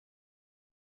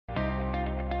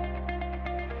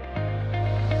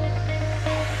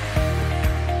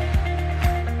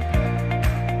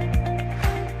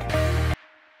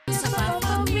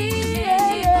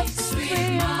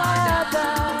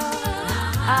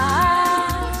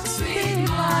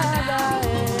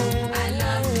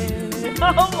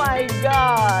Oh my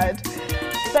God.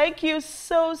 Thank you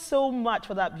so much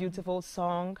for that beautiful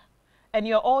song. And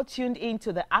you're all tuned in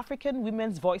to the African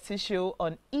Women's Voices show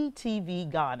on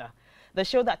ETV Ghana, the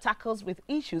show that tackles with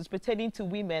issues pertaining to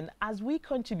women as we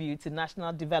contribute to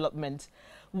national development.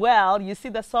 Well, you see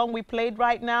the song we played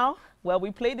right now? Well,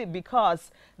 we played it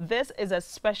because this is a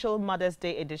special Mother's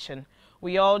Day edition.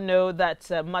 We all know that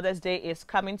Mother's Day is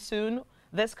coming soon.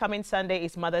 This coming Sunday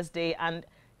is Mother's Day, and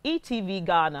ETV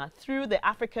Ghana, through the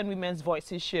African Women's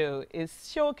Voices show, is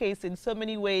showcased in so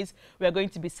many ways. We are going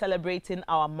to be celebrating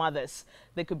our mothers.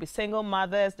 They could be single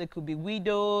mothers, they could be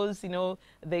widows, you know,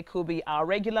 they could be our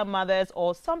regular mothers,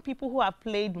 or some people who have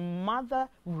played mother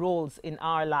roles in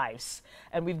our lives.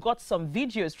 And we've got some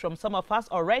videos from some of us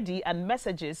already and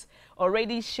messages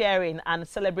already sharing and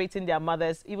celebrating their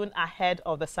mothers even ahead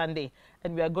of the Sunday.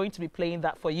 And we are going to be playing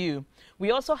that for you.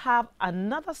 We also have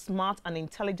another smart and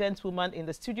intelligent woman in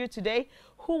the studio today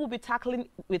who will be tackling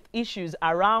with issues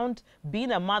around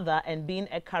being a mother and being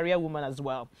a career woman as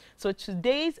well. So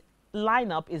today's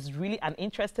lineup is really an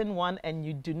interesting one, and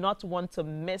you do not want to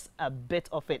miss a bit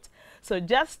of it. So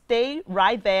just stay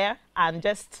right there and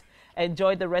just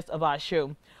enjoy the rest of our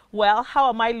show. Well, how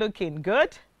am I looking?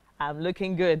 Good? I'm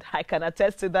looking good. I can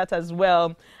attest to that as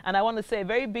well. And I want to say a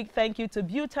very big thank you to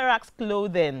Buterax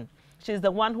Clothing. She's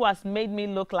the one who has made me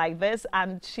look like this,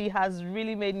 and she has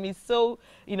really made me so,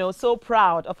 so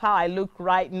proud of how I look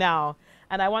right now.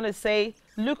 And I want to say,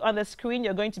 look on the screen,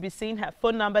 you're going to be seeing her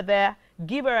phone number there.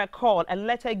 Give her a call and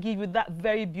let her give you that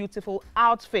very beautiful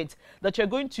outfit that you're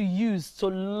going to use to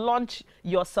launch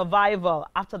your survival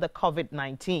after the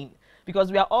COVID-19.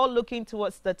 Because we are all looking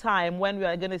towards the time when we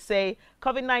are going to say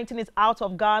COVID-19 is out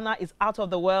of Ghana, is out of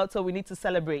the world, so we need to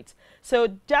celebrate. So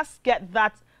just get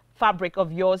that fabric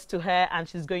of yours to her, and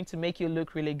she's going to make you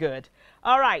look really good.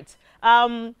 All right.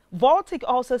 Voltic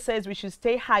also says we should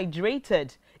stay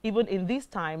hydrated even in these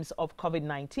times of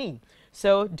COVID-19.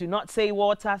 So do not say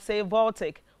water, say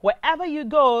Voltic. Wherever you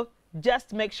go,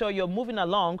 just make sure you're moving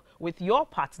along with your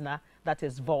partner. That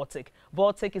is Voltic.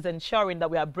 Voltic is ensuring that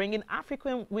we are bringing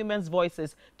African women's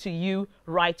voices to you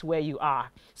right where you are.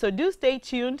 So do stay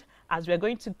tuned as we're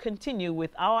going to continue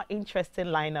with our interesting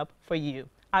lineup for you.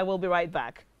 I will be right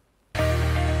back.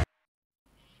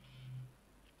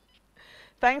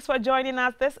 Thanks for joining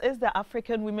us. This is the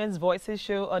African Women's Voices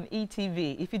show on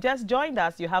ETV. If you just joined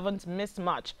us, you haven't missed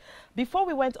much. Before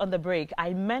we went on the break,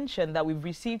 I mentioned that we've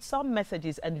received some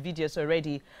messages and videos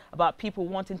already about people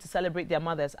wanting to celebrate their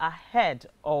mothers ahead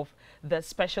of the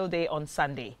special day on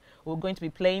Sunday. We're going to be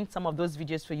playing some of those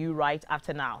videos for you right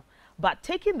after now. But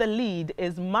taking the lead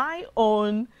is my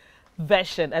own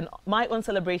version and my own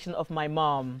celebration of my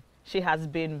mom. She has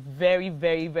been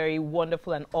very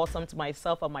wonderful and awesome to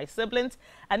myself and my siblings,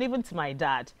 and even to my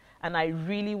dad. And I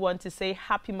really want to say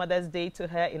Happy Mother's Day to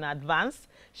her in advance.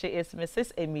 She is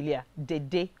Mrs. Emilia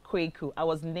Dede Kweku. I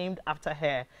was named after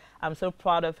her. I'm so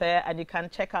proud of her, and you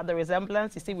can check out the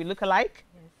resemblance. You see, we look alike.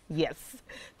 Yes.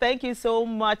 Thank you so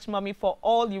much, Mommy, for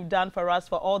all you've done for us,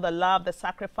 for all the love, the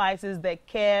sacrifices, the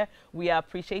care. We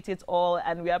appreciate it all,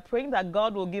 and we are praying that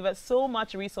God will give us so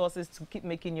much resources to keep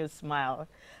making you smile.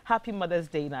 Happy Mother's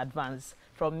Day in advance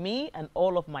from me and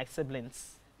all of my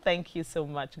siblings. Thank you so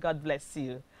much. God bless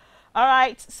you. All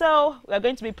right, so we're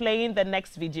going to be playing the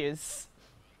next videos.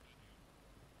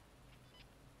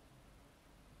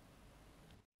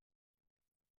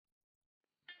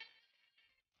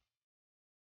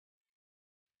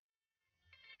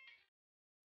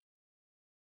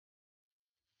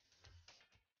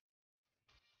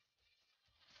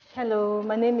 Hello,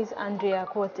 my name is Andrea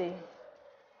Kote.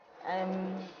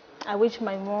 I wish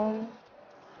my mom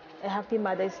a happy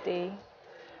Mother's Day,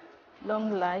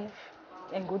 long life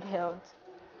and good health.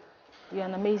 You're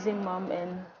an amazing mom,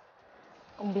 and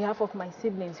on behalf of my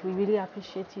siblings, we really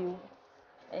appreciate you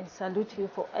and salute you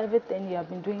for everything you have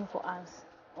been doing for us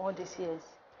all these years.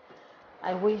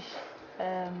 I wish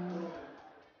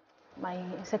my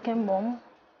second mom,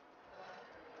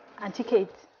 Auntie Kate,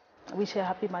 I wish her a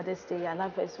happy Mother's Day. I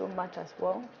love her so much as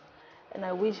well. And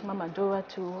I wish Mama Dora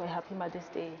too a happy Mother's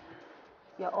Day.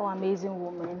 You're all amazing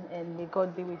women, and may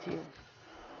God be with you.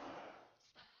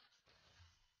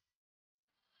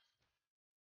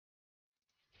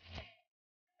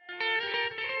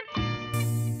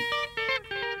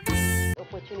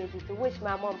 Opportunity to wish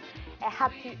my mom a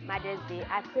happy Mother's Day.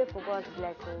 I pray for God's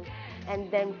blessings and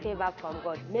then favor from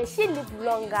God. May she live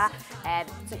longer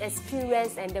to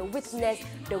experience and then witness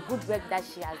the good work that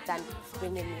she has done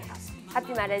bringing me up.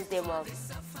 Happy Mother's Day, Mom.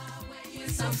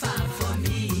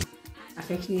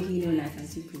 Affectionately known as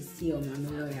Auntie Christy or Mama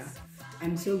Lawyer.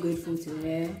 I'm so grateful to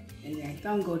her, and I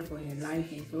thank God for her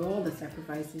life and for all the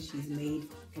sacrifices she's made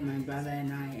for my brother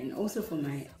and I, and also for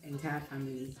my entire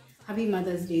family. Happy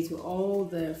Mother's Day to all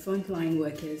the frontline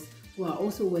workers who are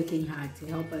also working hard to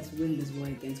help us win this war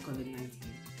against COVID-19.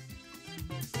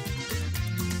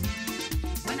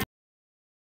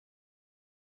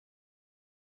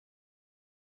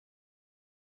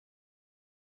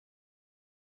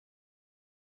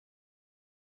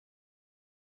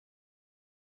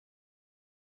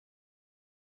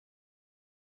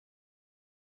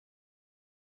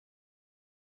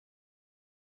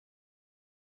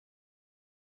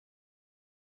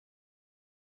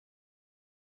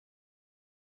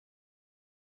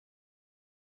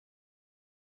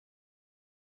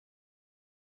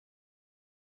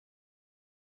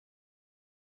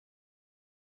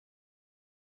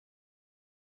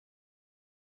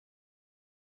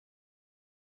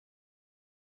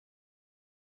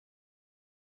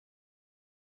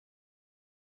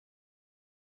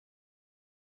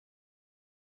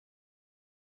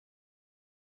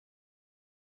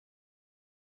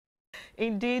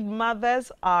 Indeed,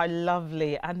 mothers are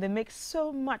lovely and they make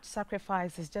so much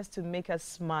sacrifices just to make us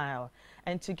smile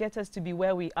and to get us to be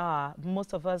where we are.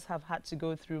 Most of us have had to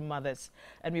go through mothers,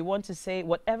 and we want to say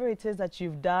whatever it is that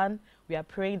you've done, we are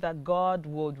praying that God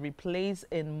would replace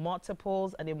in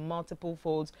multiples and in multiple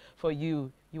folds for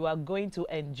you. You are going to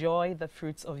enjoy the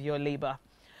fruits of your labor.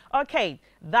 Okay,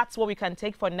 that's what we can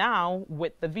take for now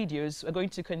with the videos. We're going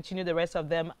to continue the rest of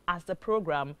them as the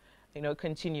program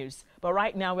continues. But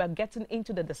right now we're getting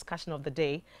into the discussion of the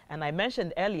day, and I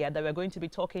mentioned earlier that we're going to be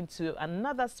talking to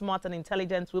another smart and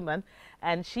intelligent woman,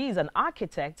 and she's an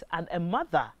architect and a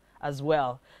mother as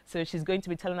well. So she's going to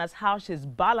be telling us how she's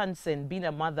balancing being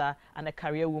a mother and a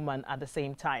career woman at the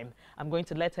same time. I'm going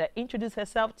to let her introduce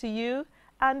herself to you,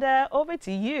 and over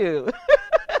to you.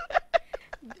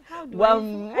 How do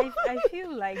Well, I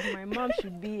feel like my mom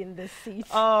should be in the seat.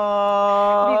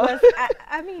 Oh. Because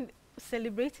I mean,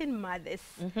 celebrating mothers,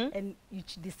 and you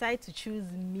decide to choose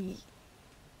me.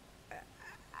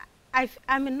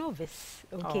 I'm a novice,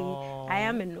 okay? Oh. I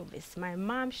am a novice. My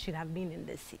mom should have been in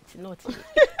the seat, not me.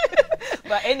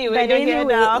 But anyway, you're here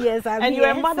now. Yes, and you're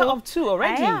a mother of two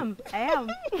already. I am.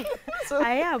 So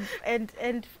I am.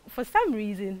 And for some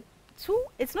reason, two,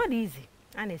 it's not easy,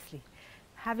 honestly.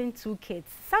 Having two kids.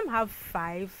 Some have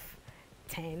 5,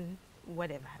 10,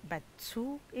 whatever. But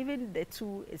two, even the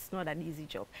two, it's not an easy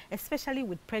job. Especially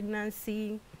with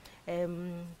pregnancy,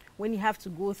 when you have to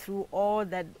go through all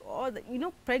that,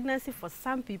 pregnancy for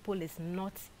some people is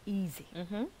not easy.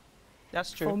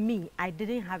 That's true. For me, I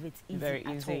didn't have it easy Very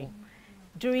at easy. all.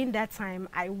 During that time,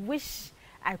 I wish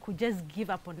I could just give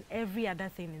up on every other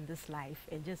thing in this life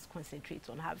and just concentrate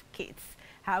on have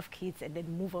kids, and then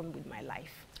move on with my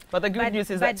life. But the good news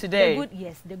is that today...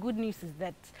 The good news is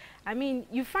that, I mean,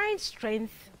 you find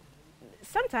strength.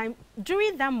 Sometimes,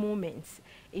 during that moment,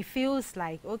 it feels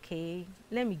like, okay,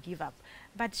 let me give up.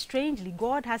 But strangely,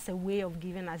 God has a way of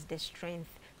giving us the strength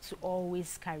to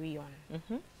always carry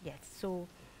on. Yes, so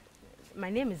my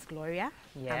name is Gloria.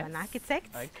 Yes. I'm an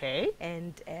architect. Okay.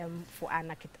 And for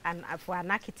an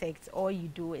architect, all you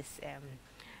do is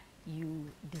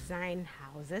you design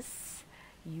houses.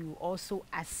 You also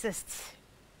assist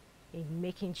in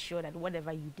making sure that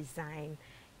whatever you design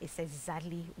is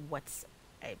exactly what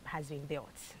has been built.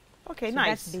 Okay, so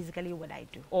nice. That's basically what I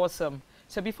do. Awesome.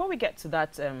 So before we get to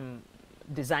that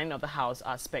design of the house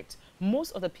aspect,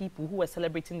 most of the people who are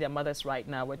celebrating their mothers right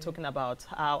now, we're talking about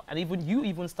how, and even you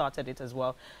even started it as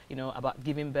well, about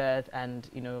giving birth and,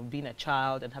 being a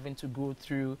child and having to go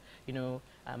through,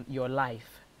 your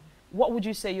life. What would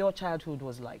you say your childhood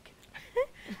was like?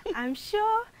 I'm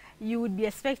sure you would be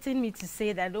expecting me to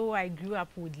say that, oh, I grew up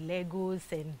with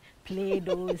Legos and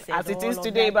Play-Dohs and as it is all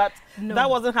today, of that. but No, that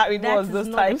wasn't how it was those That is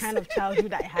not times. the kind of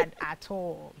childhood I had at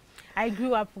all. I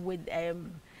grew up with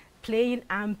playing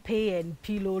ampe and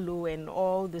pilolo and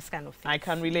all those kind of things. I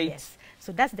can relate. Yes.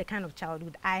 So that's the kind of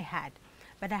childhood I had.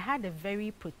 But I had a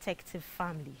very protective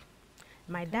family.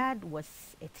 My dad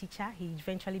was a teacher. He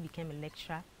eventually became a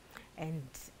lecturer. And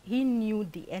he knew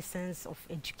the essence of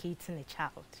educating a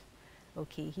child.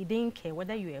 Okay, he didn't care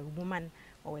whether you're a woman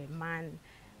or a man.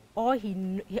 All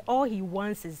he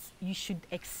wants is you should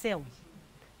excel,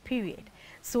 period.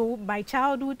 So my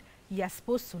childhood, you are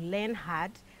supposed to learn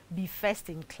hard, be first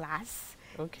in class.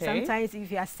 Okay. Sometimes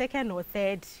if you are second or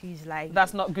third, he's like...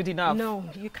 That's not good enough. No,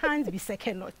 you can't be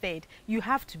second or third. You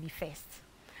have to be first.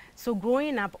 So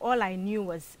growing up, all I knew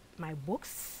was my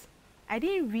books. I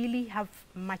didn't really have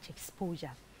much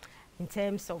exposure. in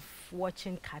terms of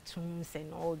watching cartoons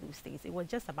and all those things. It was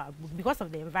just about books because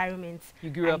of the environment you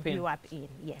grew up in.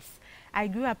 Yes, I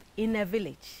grew up in a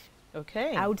village.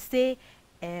 Okay. I would say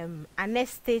an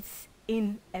estate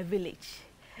in a village.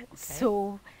 Okay.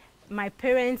 So my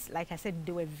parents, like I said,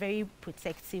 they were very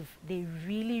protective. They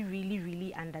really, really,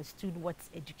 really understood what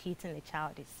educating a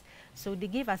child is. So they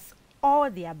gave us all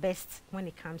their best when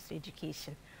it comes to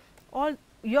education. All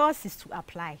yours is to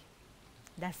apply.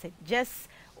 That's it. Just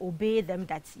obey them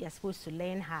that you're supposed to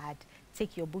learn hard,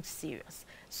 take your books serious.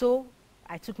 So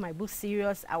I took my books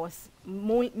serious. I was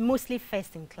mostly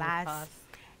first in class.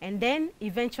 And then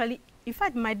eventually, in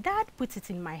fact, my dad put it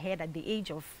in my head at the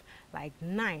age of like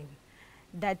 9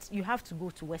 that you have to go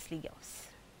to Wesley Girls.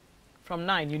 From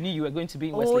 9, you knew you were going to be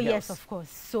in Wesley Girls? Oh, yes, of course.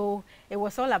 So it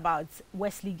was all about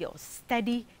Wesley Girls.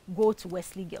 Study, go to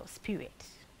Wesley Girls, period.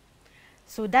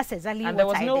 So that's exactly what I did. And there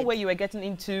was no way you were getting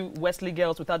into Wesley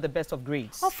Girls without the best of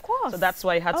grades? Of course. So that's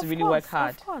why you had to really work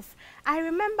hard? Of course. I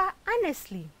remember,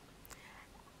 honestly,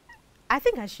 I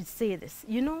think I should say this.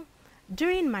 You know,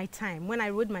 during my time, when I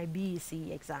wrote my BEC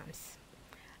exams,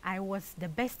 I was the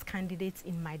best candidate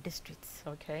in my district.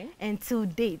 Okay. And till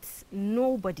date,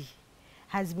 nobody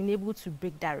has been able to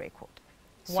break that record.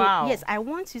 So, wow. Yes, I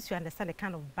want you to understand the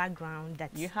kind of background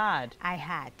that you had. I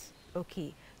had.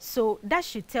 Okay. So that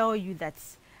should tell you that,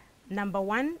 number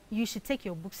one, you should take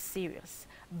your books serious,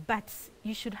 but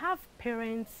you should have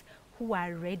parents who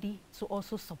are ready to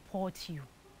also support you.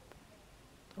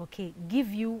 Okay, give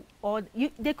you all,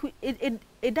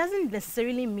 it doesn't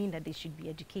necessarily mean that they should be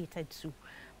educated too,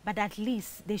 but at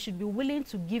least they should be willing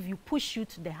to give you, push you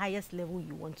to the highest level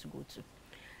you want to go to.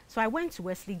 So I went to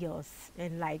Wesley Girls,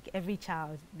 and like every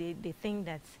child, they think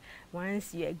that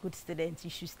once you're a good student, you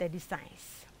should study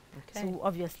science. Okay. So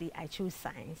obviously I chose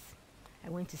science. I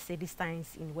went to study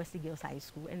science in Wesley Girls High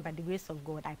School, and by the grace of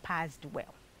God, I passed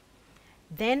well.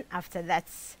 Then after that,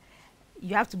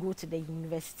 you have to go to the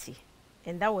university.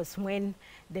 And that was when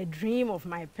the dream of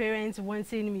my parents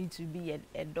wanting me to be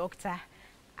a doctor,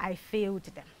 I failed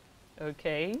them.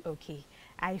 Okay. Okay.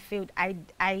 I failed.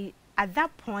 At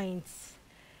that point,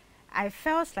 I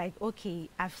felt like, okay,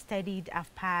 I've studied,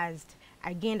 I've passed.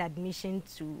 I gained admission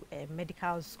to a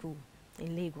medical school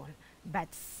in Legon.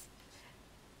 But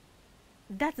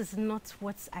that is not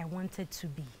what I wanted to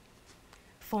be.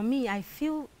 For me, I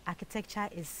feel architecture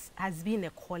has been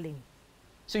a calling.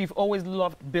 So you've always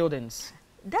loved buildings?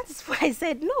 That's why I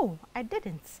said, no, I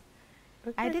didn't.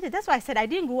 Okay. I didn't. That's why I said I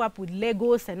didn't grow up with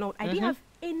Legos and all. I didn't have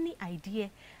any idea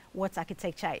what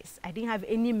architecture is. I didn't have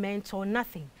any mentor,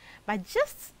 nothing. But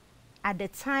just at the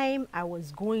time I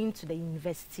was going to the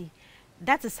university,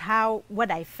 that is what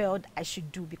I felt I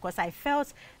should do, because I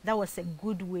felt that was a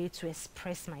good way to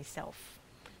express myself.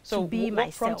 So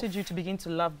what prompted you to begin to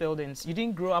love buildings? You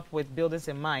didn't grow up with buildings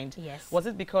in mind. Yes. Was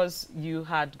it because you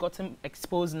had gotten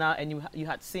exposed now and you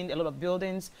had seen a lot of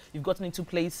buildings, you've gotten into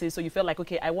places, so you felt like,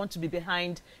 okay, I want to be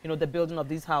behind, you know, the building of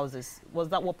these houses? Was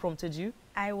that what prompted you?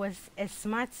 I was a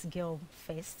smart girl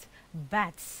first,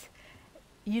 but,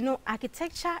 you know,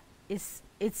 architecture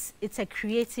it's a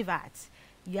creative art.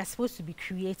 You are supposed to be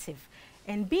creative.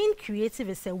 And being creative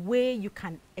is a way you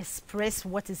can express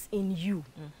what is in you.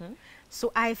 So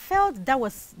I felt that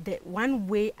was the one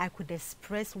way I could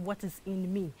express what is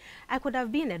in me. I could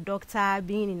have been a doctor,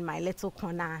 being in my little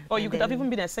corner. Or you could have even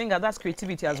been a singer. That's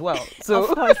creativity as well. So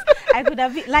of course, I could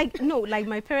have been, like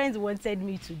my parents wanted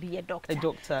me to be a doctor. A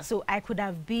doctor. So I could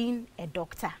have been a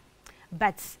doctor.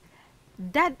 But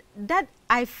that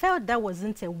I felt that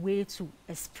wasn't a way to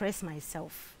express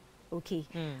myself. Okay.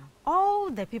 All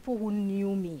the people who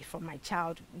knew me from my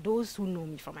childhood, those who know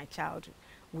me from my childhood,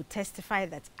 would testify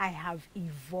that I have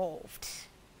evolved.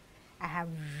 I have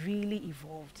really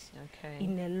evolved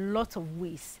in a lot of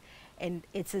ways. And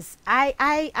it is,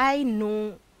 I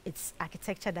know it's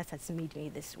architecture that has made me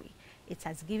this way. It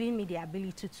has given me the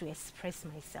ability to express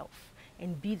myself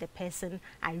and be the person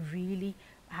I really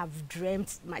have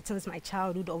dreamt since my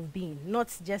childhood of being.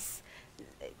 Not just,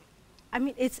 I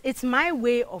mean, it's my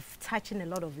way of touching a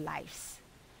lot of lives.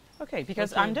 Okay,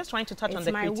 because I'm just trying to touch on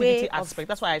the creativity aspect.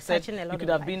 That's why I said you could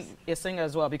have been a singer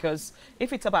as well, because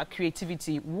if it's about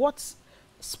creativity, what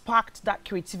sparked that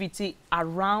creativity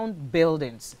around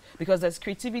buildings? Because there's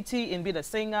creativity in being a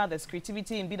singer, there's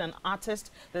creativity in being an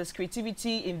artist, there's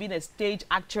creativity in being a stage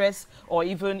actress or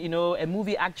even, you know, a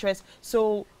movie actress.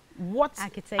 So what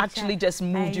actually just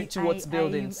moved you towards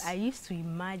buildings? I used to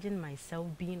imagine myself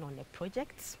being on a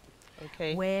project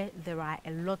where there are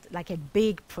a lot, like a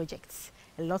big project,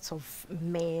 a lot of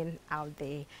men out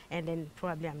there, and then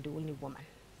probably I'm the only woman.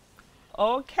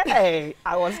 Okay,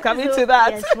 I was coming to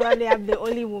that. Yes, probably I'm the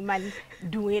only woman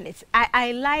doing it.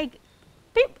 I like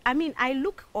I mean, I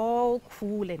look all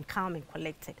cool and calm and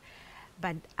collected,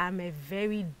 but I'm a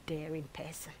very daring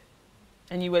person.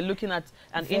 And you were looking at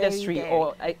an Very industry daring.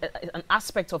 or an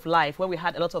aspect of life where we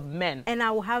had a lot of men. And I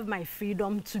will have my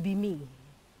freedom to be me,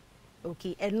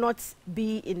 okay, and not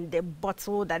be in the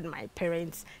bottle that my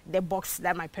parents, the box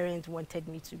that my parents wanted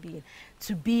me to be in,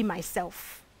 to be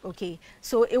myself, okay.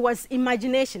 So it was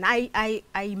imagination. I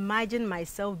imagined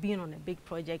myself being on a big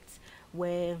project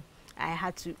where I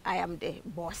am the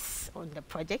boss on the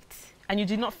project. And you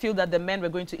did not feel that the men were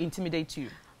going to intimidate you?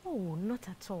 Oh, not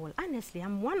at all. Honestly,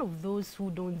 I'm one of those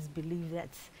who don't believe that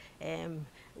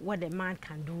what a man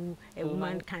can do, a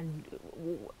woman can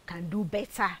do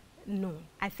better. No,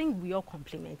 I think we all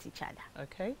complement each other.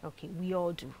 Okay. Okay, we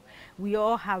all do. We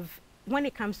all have, when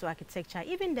it comes to architecture,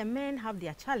 even the men have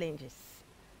their challenges.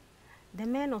 The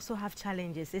men also have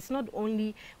challenges. It's not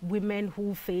only women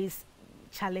who face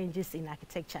challenges in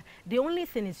architecture. The only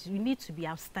thing is you need to be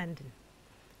outstanding.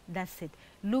 That's it.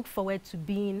 Look forward to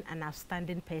being an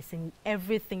outstanding person in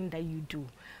everything that you do.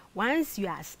 Once you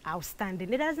are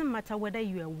outstanding, it doesn't matter whether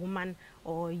you're a woman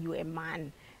or you're a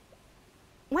man.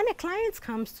 When a client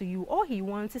comes to you, all he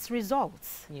wants is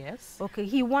results. Yes. Okay,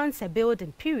 he wants a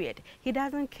building, period. He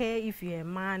doesn't care if you're a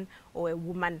man or a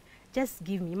woman. Just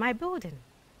give me my building.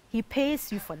 He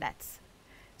pays you for that.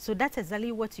 So that's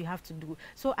exactly what you have to do.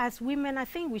 So as women, I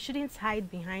think we shouldn't hide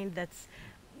behind that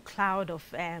cloud of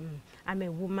I'm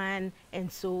a woman,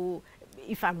 and so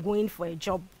if I'm going for a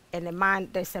job and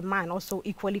there's a man also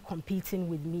equally competing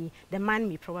with me, the man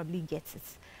may probably get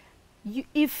it.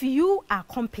 If you are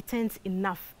competent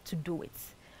enough to do it,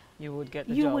 you would get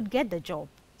the you job. would get the job.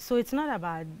 So it's not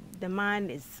about the man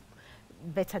is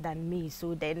better than me,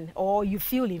 so then, or you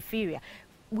feel inferior.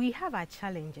 We have our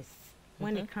challenges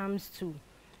when it comes to,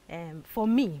 for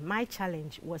me, my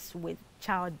challenge was with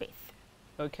childbirth.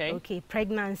 Okay. Okay,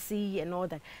 pregnancy and all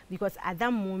that. Because at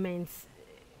that moment,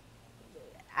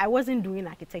 I wasn't doing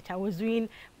architecture. I was doing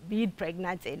being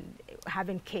pregnant and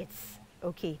having kids.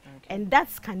 Okay. And that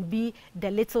can be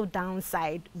the little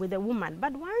downside with a woman.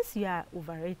 But once you are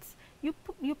over it,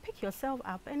 you pick yourself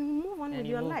up and move on with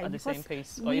your life. At the same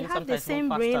pace, or we even have the sometimes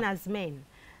more same brain faster. as men.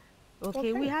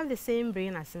 Okay, we have the same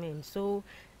brain as men. So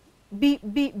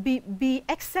be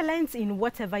excellent in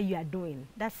whatever you are doing.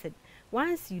 That's it.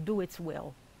 Once you do it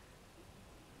well,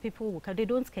 people will come. They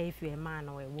don't care if you're a man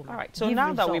or a woman. All right. So Give now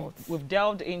results. that we've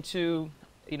delved into,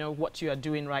 what you are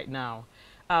doing right now,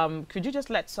 could you just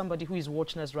let somebody who is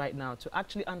watching us right now to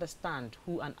actually understand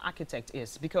who an architect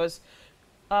is? Because,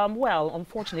 well,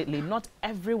 unfortunately, not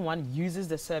everyone uses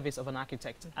the service of an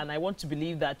architect. And I want to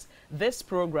believe that this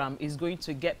program is going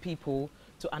to get people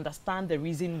to understand the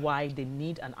reason why they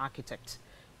need an architect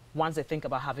once they think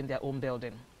about having their own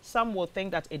building. Some will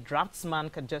think that a draftsman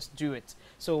can just do it.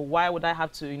 So why would I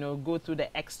have to, go through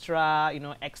the extra,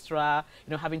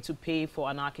 having to pay for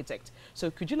an architect? So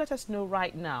could you let us know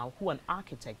right now who an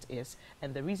architect is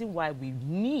and the reason why we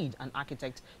need an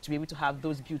architect to be able to have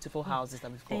those beautiful houses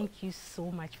that we've got? Thank you so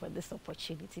much for this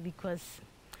opportunity, because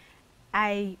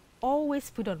I always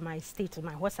put on my status,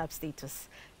 my WhatsApp status,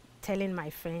 telling my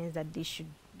friends that they should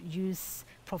use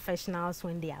professionals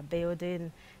when they are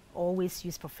building. Always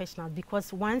use professionals,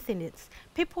 because one thing is,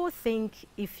 people think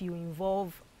if you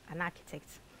involve an architect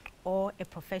or a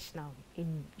professional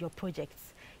in your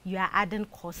projects, you are adding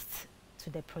costs to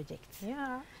the project.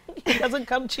 Yeah, it doesn't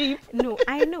come cheap. No,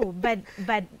 I know, but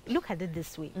look at it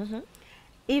this way.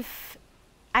 If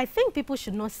I think people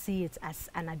should not see it as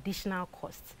an additional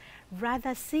cost,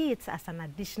 rather see it as an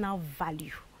additional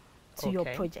value to your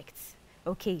projects.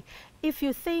 Okay, if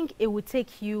you think it would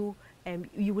take you,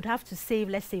 you would have to save,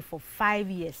 let's say, for 5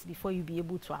 years before you be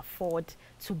able to afford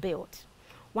to build.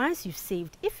 Once you've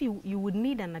saved, if you would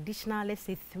need an additional, let's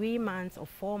say, 3 months or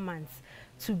 4 months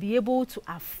to be able to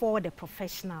afford a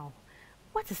professional,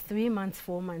 what is 3 months,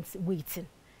 4 months waiting?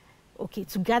 Okay,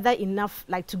 to gather enough,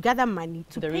 like to gather money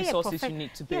to the pay resources you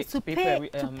need to pay, yes, to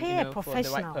pay a professional.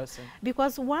 For the right person.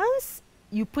 Because once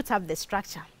you put up the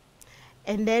structure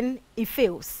and then it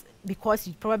fails because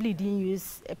you probably didn't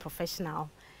use a professional,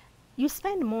 you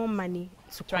spend more money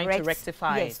to trying correct, to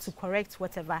rectify yes, it. to correct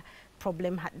whatever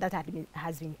problem that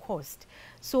has been caused.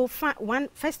 So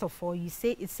first of all, you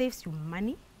say it saves you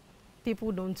money.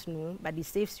 People don't know, but it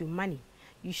saves you money.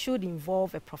 You should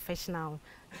involve a professional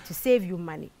to save you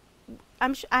money.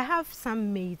 I have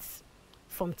some mates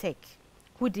from tech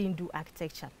who didn't do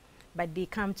architecture, but they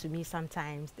come to me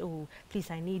sometimes, oh, please,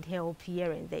 I need help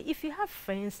here and there. If you have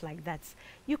friends like that,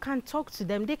 you can talk to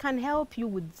them. They can help you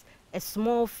with a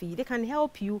small fee. They can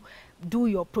help you do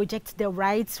your project the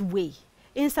right way.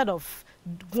 instead of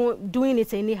doing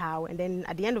it anyhow, and then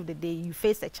at the end of the day you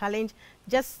face a challenge.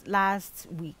 Just last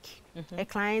week, a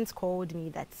client called me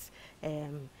that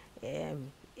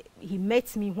he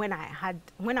met me when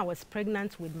I was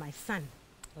pregnant with my son.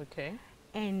 Okay.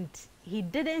 And he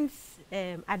didn't,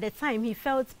 at the time, he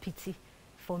felt pity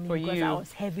for me because you. I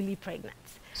was heavily pregnant.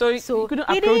 So he couldn't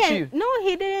approach you? No,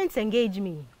 he didn't engage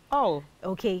me. Oh.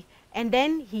 Okay. And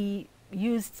then he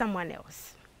used someone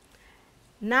else.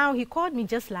 Now, he called me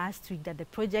just last week that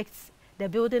the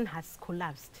building has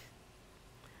collapsed.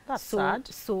 That's sad.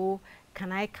 So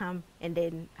can I come and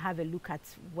then have a look at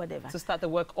whatever? To start the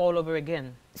work all over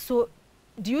again. So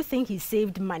do you think he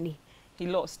saved money? He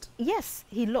lost. Yes,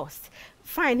 he lost.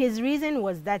 Fine, his reason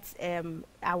was that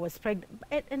I was pregnant.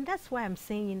 And that's why I'm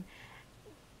saying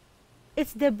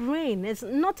it's the brain. It's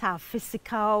not our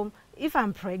physical. If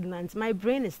I'm pregnant, my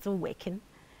brain is still working.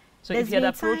 So if he had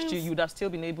approached you, you would have still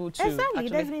been able to exactly.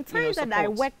 There's been times that I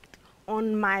worked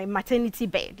on my maternity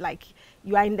bed. Like,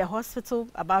 you are in the hospital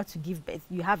about to give birth.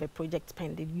 You have a project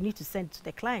pending. You need to send to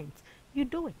the client. You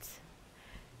do it.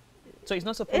 So it's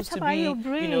not supposed to be,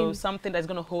 you know, something that's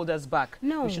going to hold us back.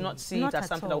 No, we should not see it as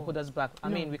something that will hold us back. I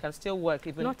mean, we can still work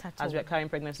even as we are carrying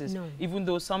pregnancies. No. Even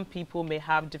though some people may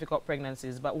have difficult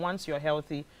pregnancies, but once you're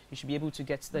healthy, you should be able to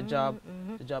get the job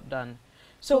done.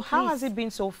 So how has it been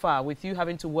so far with you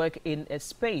having to work in a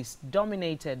space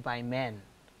dominated by men?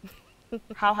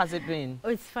 How has it been? Oh,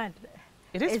 it's fun.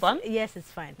 It is fun? Yes, it's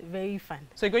fun. Very fun.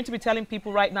 So you're going to be telling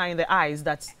people right now in the eyes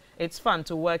that it's fun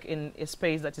to work in a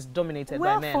space that is dominated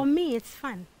by men? Well, for me, it's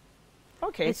fun.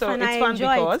 Okay, so it's fun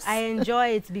because? I enjoy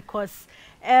it because,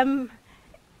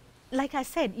 like I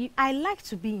said, I like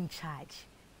to be in charge.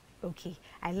 Okay,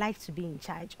 I like to be in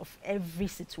charge of every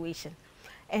situation.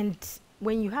 And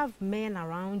when you have men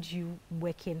around you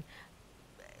working,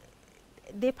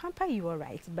 they pamper you all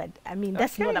right, but I mean,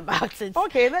 that's not about it.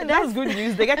 Okay, then that's good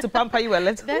news. They get to pamper you a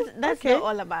little. That's not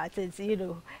all about it, you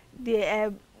know.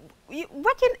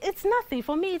 Working, it's nothing.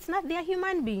 For me, it's not. They are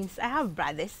human beings. I have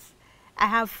brothers. I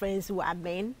have friends who are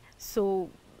men. So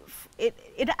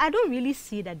I don't really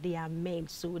see that they are men.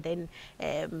 So then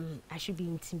I should be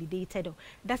intimidated.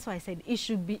 That's why I said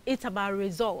it's about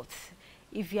results.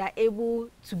 If you are able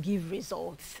to give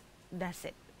results, that's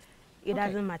it. It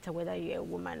doesn't matter whether you're a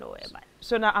woman or a man.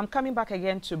 So now I'm coming back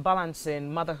again to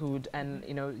balancing motherhood and,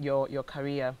 you know, your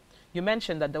career. You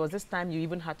mentioned that there was this time you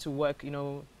even had to work, you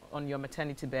know, on your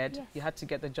maternity bed. Yes. You had to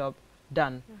get the job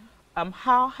done.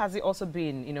 How has it also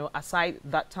been, you know, aside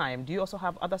that time? Do you also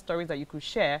have other stories that you could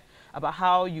share about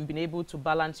how you've been able to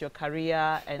balance your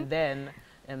career and then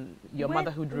your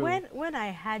motherhood role? When I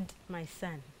had my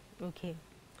son, okay,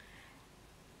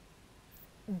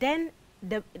 then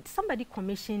somebody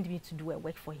commissioned me to do a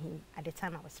work for him at the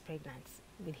time I was pregnant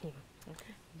with him.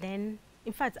 Okay. Then,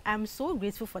 in fact, I'm so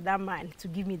grateful for that man to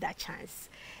give me that chance,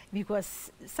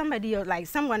 because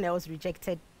someone else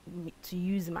rejected me to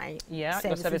use my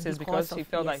services because he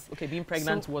felt like, okay, being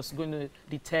pregnant was going to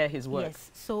deter his work. Yes.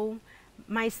 So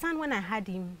my son, when I had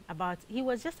him, he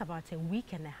was just about a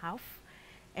week and a half,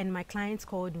 and my clients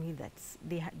called me that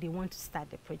they want to start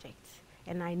the project,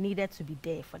 and I needed to be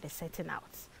there for the setting out.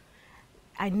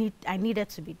 I needed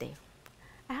to be there.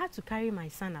 I had to carry my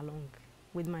son along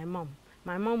with my mom.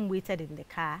 My mom waited in the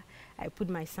car. I put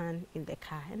my son in the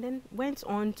car and then went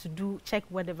on to check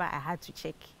whatever I had to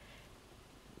check.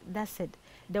 That's it.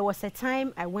 There was a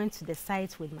time I went to the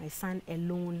site with my son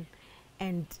alone,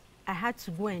 and I had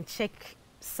to go and check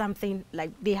something.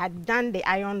 Like, they had done the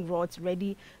iron rods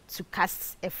ready to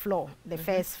cast a floor, the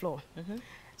first floor.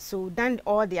 So done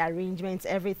all the arrangements,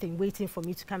 everything, waiting for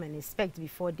me to come and inspect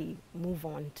before they move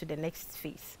on to the next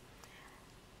phase.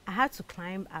 I had to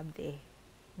climb up there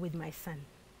with my son.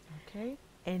 Okay.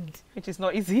 And which is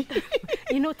not easy.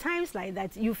 You know, times like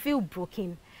that, you feel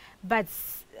broken. But,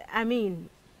 I mean,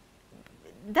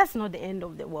 that's not the end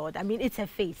of the world. I mean, it's a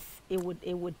phase. It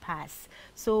would pass.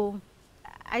 So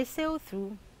I sailed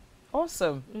through.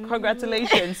 Awesome.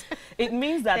 Congratulations. It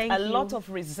means that a lot of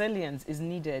resilience is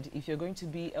needed if you're going to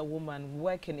be a woman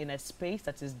working in a space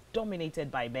that is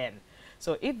dominated by men.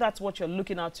 So if that's what you're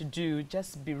looking out to do,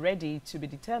 just be ready to be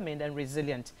determined and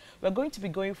resilient. We're going to be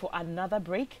going for another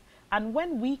break. And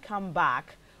when we come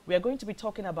back, we are going to be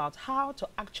talking about how to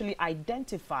actually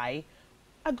identify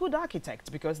a good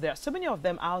architect, because there are so many of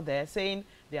them out there saying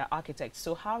they are architects.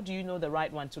 So how do you know the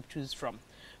right one to choose from?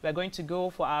 We're going to go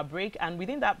for our break, and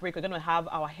within that break, we're going to have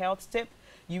our health tip.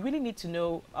 You really need to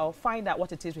know or find out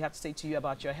what it is we have to say to you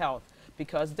about your health,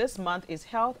 because this month is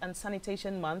Health and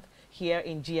Sanitation Month here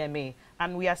in GMA.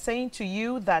 And we are saying to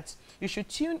you that you should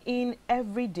tune in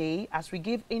every day as we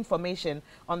give information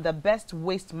on the best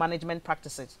waste management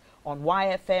practices on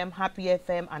YFM, Happy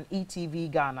FM, and ETV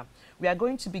Ghana. We are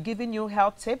going to be giving you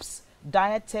health tips,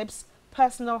 diet tips,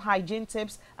 personal hygiene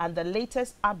tips, and the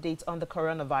latest updates on the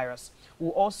coronavirus.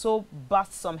 We'll also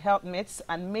bust some health myths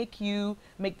and make you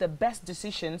make the best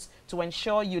decisions to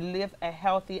ensure you live a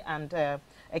healthy and a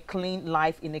clean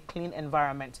life in a clean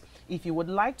environment. If you would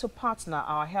like to partner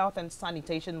our Health and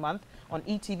Sanitation Month on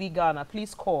ETV Ghana,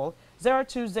 please call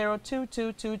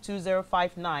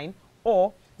 02022222059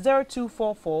 or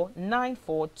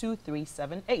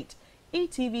 0244942378.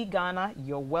 ETV Ghana,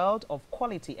 your world of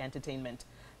quality entertainment.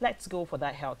 Let's go for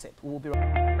that health tip. We'll be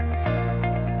right back.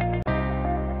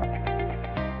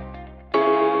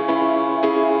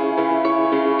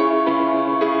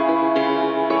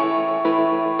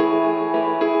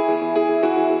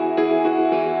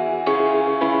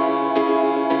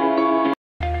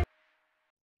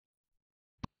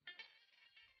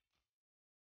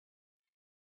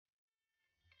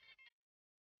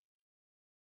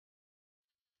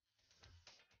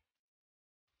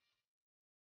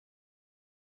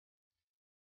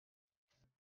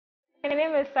 My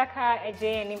name is Saka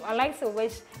Ejeanim. I'd like to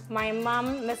wish my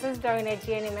mom, Mrs. Doreen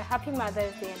Ejeanim, a happy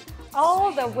Mother's Day. And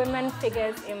all the women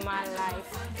figures in my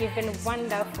life, you've been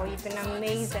wonderful, you've been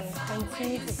amazing.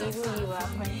 Continue to be who you are.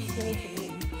 Continue to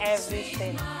be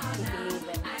everything you believe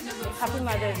in. It's happy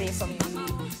Mother's Day from me.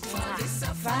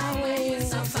 Bye.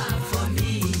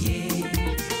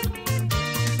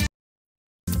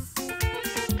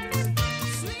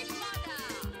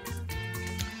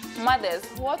 Mothers,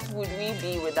 what would we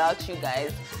be without you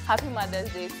guys? Happy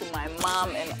Mother's Day to my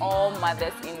mom and all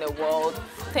mothers in the world.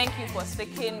 Thank you for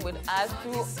sticking with us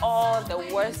through all the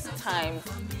worst times.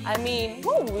 I mean,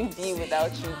 what would we be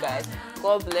without you guys?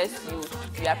 God bless you.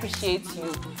 We appreciate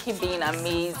you. Keep being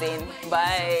amazing.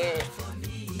 Bye.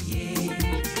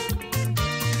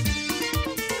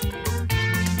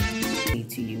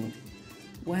 To you,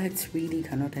 words really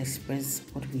cannot express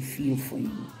what we feel for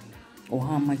you, or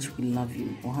how much we love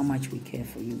you, or how much we care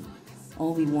for you.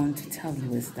 All we want to tell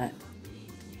you is that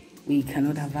we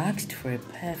cannot have asked for a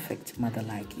perfect mother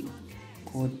like you.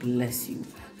 God bless you.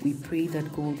 We pray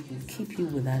that God will keep you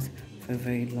with us for a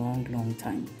very long, long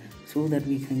time, so that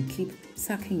we can keep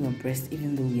sucking your breast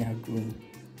even though we are grown.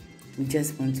 We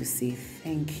just want to say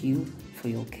thank you for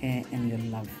your care and your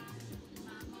love.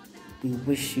 We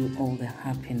wish you all the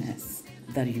happiness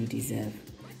that you deserve.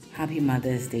 Happy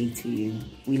Mother's Day to you.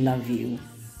 We love you.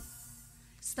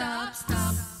 Stop.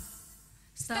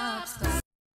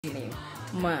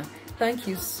 Ma, thank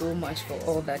you so much for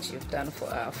all that you've done for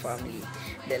our family.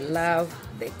 The love,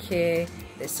 the care,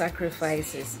 the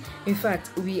sacrifices. In fact,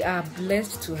 we are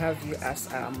blessed to have you as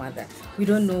our mother. We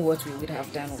don't know what we would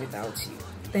have done without you.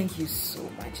 Thank you so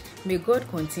much. May God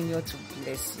continue to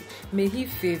bless you. May He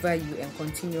favor you and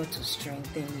continue to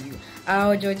strengthen you.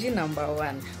 Our Georgie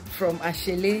 #1, from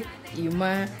Ashele,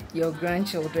 Ima, your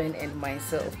grandchildren, and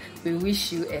myself, we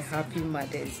wish you a happy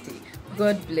Mother's Day.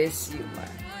 God bless you, ma.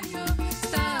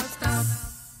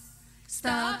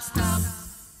 Stop.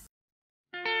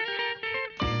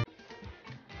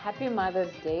 Happy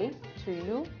Mother's Day to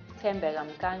you, Tembela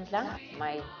Mkandla,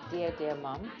 my dear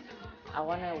mom. I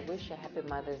want to wish a happy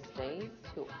Mother's Day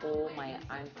to all my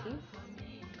aunties,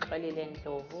 Xolile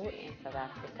Ndlovu in South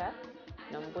Africa,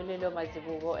 Nombulelo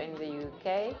Mazibugo in the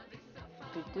UK,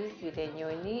 Duduz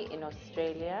Videnyoni in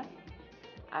Australia.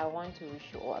 I want to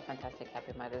wish you all a fantastic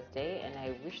happy Mother's Day, and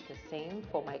I wish the same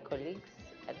for my colleagues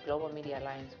at Global Media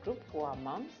Alliance Group who are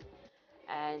moms.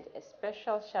 And a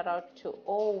special shout out to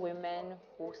all women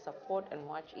who support and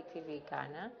watch ETV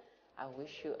Ghana. I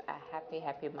wish you a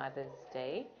happy Mother's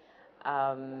Day.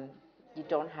 You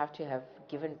don't have to have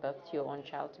given birth to your own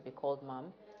child to be called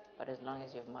mom, but as long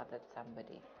as you've mothered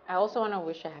somebody. I also want to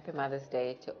wish a happy Mother's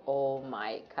Day to all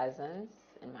my cousins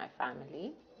in my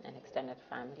family and extended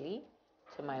family.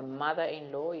 To my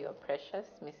mother-in-law, you're precious,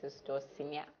 Mrs.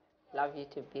 Dosinia. Love you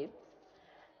to bits.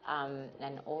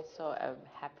 And also a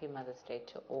happy Mother's Day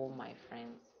to all my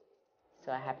friends.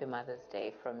 So a happy Mother's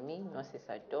Day from me, Nosis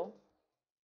Ado.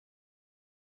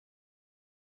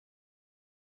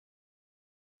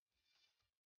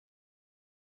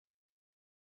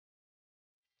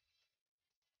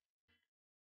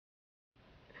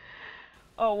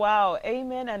 Oh, wow.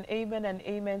 Amen and amen and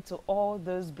amen to all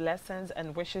those blessings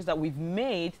and wishes that we've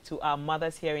made to our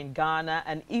mothers here in Ghana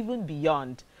and even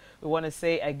beyond. We want to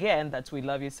say again that we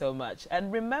love you so much.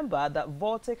 And remember that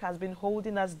Voltic has been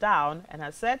holding us down and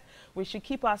has said we should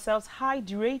keep ourselves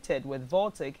hydrated with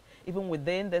Voltic even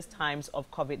within these times of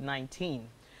COVID-19.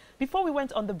 Before we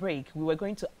went on the break, we were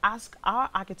going to ask our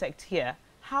architect here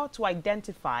how to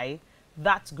identify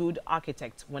that good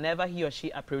architect whenever he or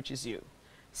she approaches you.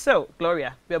 So,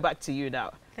 Gloria, we're back to you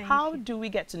now. How do we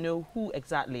get to know who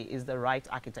exactly is the right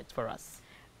architect for us?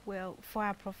 Well, for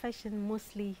our profession,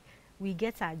 mostly we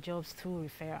get our jobs through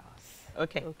referrals.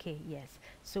 Okay. Okay, yes.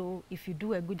 So if you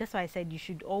do a good, that's why I said you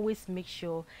should always make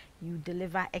sure you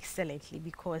deliver excellently,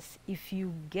 because if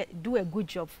you do a good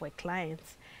job for a client,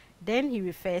 then he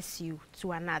refers you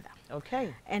to another.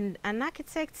 Okay. And an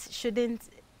architect shouldn't,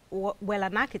 well,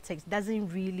 an architect doesn't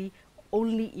really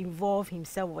only involve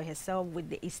himself or herself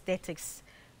with the aesthetics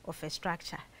of a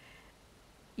structure.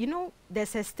 You know,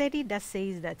 there's a study that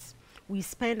says that we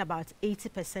spend about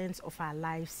 80% of our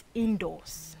lives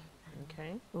indoors.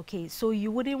 Okay. Okay, so you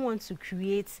wouldn't want to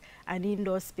create an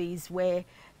indoor space where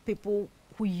people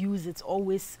who use it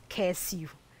always curse you.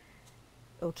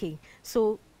 Okay,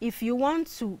 so if you want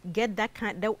to get that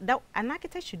kind, an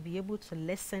architect should be able to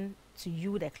listen to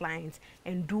you, the client,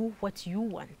 and do what you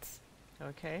want.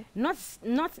 Okay. Not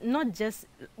just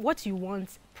what you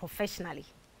want professionally.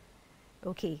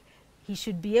 Okay, he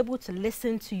should be able to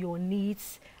listen to your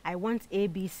needs. I want A,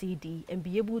 B, C, D, and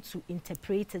be able to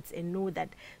interpret it and know that,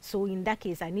 so in that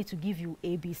case, I need to give you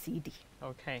A, B, C, D.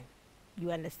 Okay. You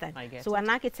understand? I get so it. an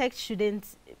architect shouldn't,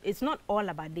 it's not all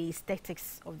about the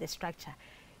aesthetics of the structure.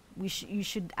 You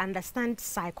should understand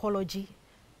psychology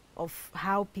of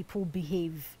how people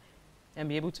behave. And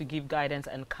be able to give guidance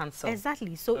and counsel.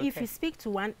 Exactly. So Okay. if you speak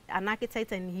to an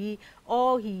architect and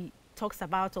all he talks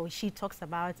about or she talks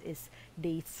about is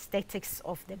the aesthetics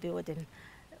of the building,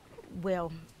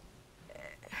 well,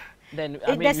 then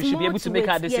I mean, we should be able to make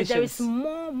our decisions. Yeah, there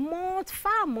is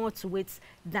far more to it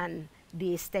than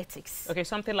the aesthetics. Okay,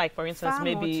 something like, for instance, Far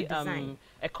maybe more to design.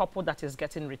 a couple that is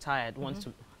getting retired wants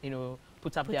to, you know,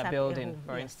 put up their building,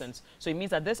 for instance. So it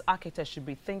means that this architect should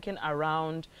be thinking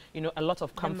around, you know, a lot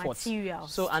of comforts.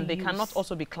 materials So, and to they use. cannot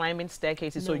also be climbing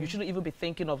staircases. So No. you shouldn't even be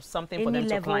thinking of something for Any them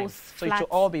to climb. levels, So it should flat.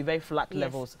 all be very flat Yes.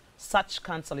 levels. Such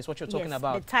counsel is what you're talking Yes,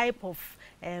 about. the type of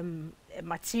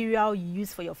material you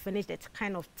use for your finish, the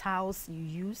kind of tiles you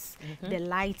use, the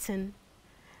lighting,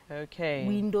 Okay.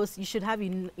 windows. You should have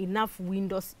enough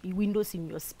windows in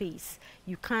your space.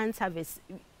 You can't have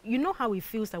you know how it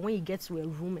feels like when you get to a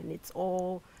room and it's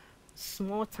all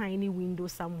small, tiny window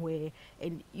somewhere,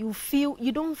 and you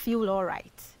don't feel all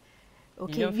right.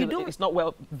 Okay, You don't feel it's not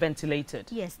well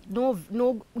ventilated. Yes, no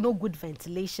good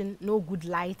ventilation, no good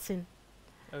lighting.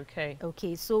 Okay.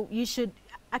 Okay, so you should,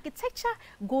 architecture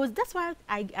goes, that's why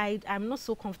I'm not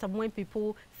so comfortable when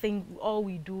people think all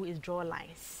we do is draw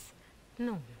lines.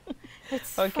 No,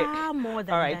 it's far more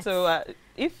than All right, that. so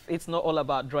if it's not all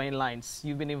about drawing lines,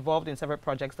 you've been involved in several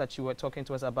projects that you were talking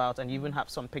to us about, and you even have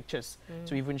some pictures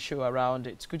to even show around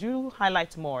it. Could you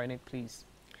highlight more in it, please?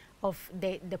 Of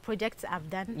the projects I've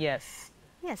done? Yes.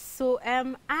 Yes, so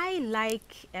I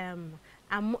like,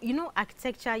 you know,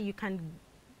 architecture, you can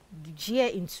gear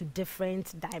into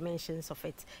different dimensions of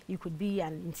it. You could be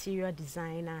an interior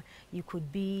designer, you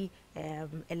could be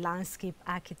a landscape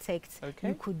architect, Okay.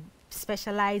 you could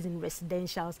specialize in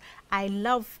residentials. I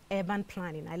love urban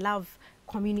planning, I love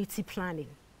community planning.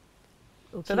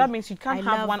 Okay. So that means you can't I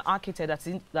have love- one architect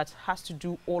that has to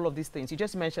do all of these things. You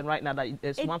just mentioned right now that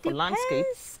there's one for landscape. It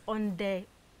depends on the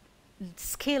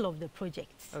scale of the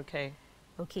project. Okay.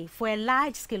 Okay, for a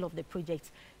large scale of the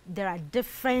project, there are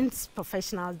different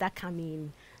professionals that come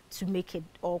in to make it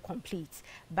all complete.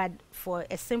 But for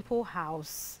a simple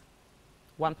house,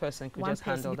 One person could just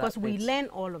handle because that we bit. learn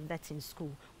all of that in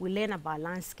school. We learn about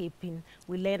landscaping,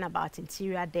 we learn about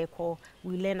interior decor,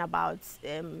 we learn about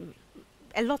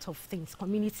a lot of things,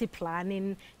 community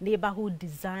planning, neighborhood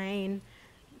design.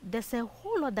 There's a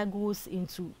whole lot that goes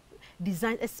into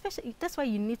design, especially, that's why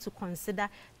you need to consider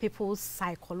people's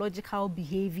psychological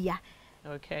behavior,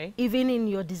 Okay. even in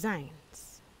your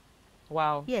designs.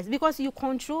 Wow. Yes, because you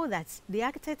control that. The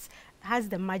architect has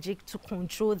the magic to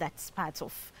control that part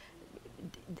of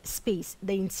space,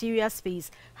 the interior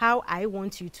space, how I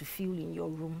want you to feel in your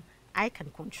room. I can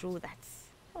control that.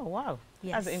 Oh, wow.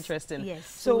 Yes. That's interesting. Yes.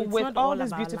 So it's with not all all these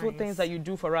about beautiful lines. things that you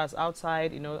do for us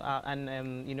outside, you know,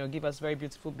 and, you know, give us very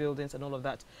beautiful buildings and all of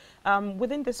that,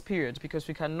 within this period, because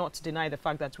we cannot deny the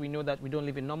fact that we know that we don't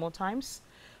live in normal times,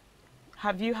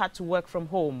 have you had to work from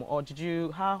home, or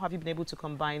how have you been able to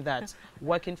combine that,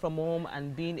 working from home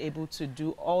and being able to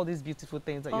do all these beautiful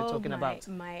things that you're talking about?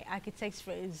 My architects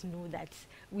friends know that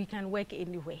we can work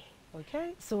anywhere.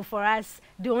 Okay. So for us,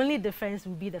 the only difference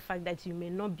will be the fact that you may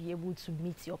not be able to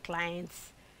meet your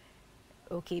clients,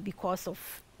 okay, because of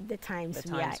the times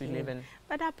we live in.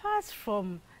 But apart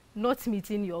from not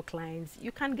meeting your clients,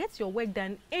 you can get your work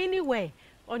done anywhere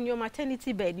on your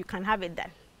maternity bed, you can have it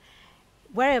done.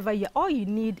 Wherever you, all you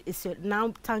need is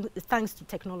now, thanks to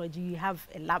technology, you have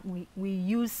a lab. We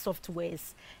use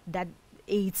softwares that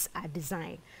aids our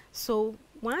design. So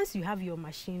once you have your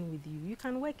machine with you, you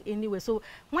can work anywhere. So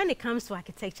when it comes to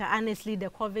architecture, honestly, the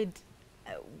COVID,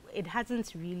 it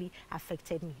hasn't really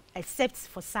affected me, except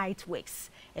for site works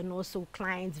and also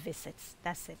clients' visits.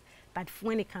 That's it. But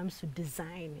when it comes to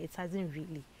design, it hasn't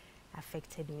really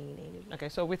affected me in any way. Okay,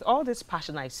 so with all this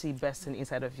passion I see bursting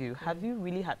inside of you, have you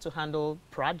really had to handle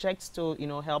projects to, you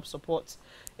know, help support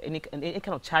any kind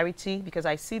of charity? Because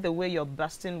I see the way you're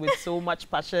bursting with so much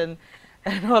passion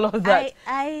and all of that.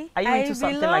 Are you into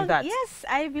something like that? Yes,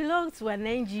 I belong to an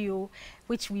NGO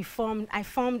which I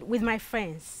formed with my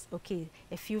friends. Okay,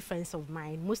 a few friends of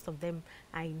mine. Most of them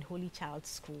are in Holy Child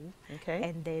School. Okay.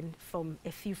 And then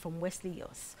a few from Wesley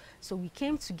Hills. So we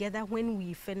came together when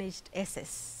we finished SS,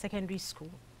 secondary school.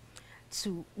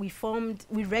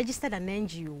 We registered an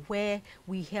NGO where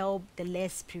we help the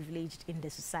less privileged in the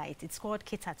society. It's called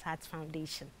Kit at Heart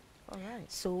Foundation. All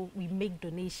right. So we make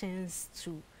donations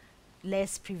to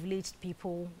less privileged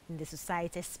people in the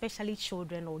society, especially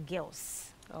children or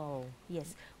girls. Oh.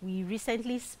 Yes. We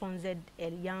recently sponsored a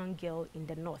young girl in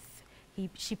the north.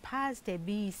 She passed her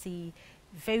BEC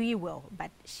very well,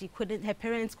 but her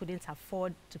parents couldn't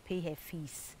afford to pay her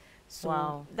fees. So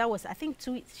wow. That was, I think,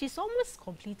 she's almost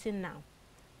completing now.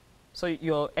 So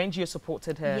your NGO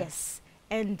supported her? Yes.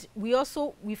 And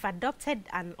we've adopted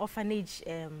an orphanage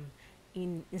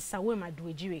in Sawema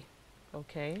Duejire.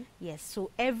 Okay. Yes,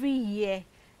 so every year,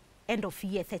 end of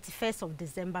year, 31st of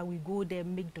December, we go there,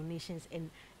 make donations, and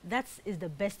that is the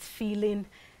best feeling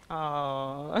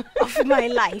of my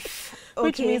life. Okay.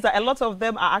 Which means that a lot of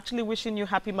them are actually wishing you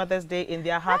Happy Mother's Day in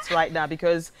their hearts right now,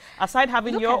 because aside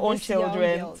having your own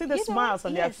children, see the smiles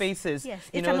on their faces. Yes,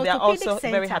 you know, they're also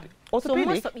very happy.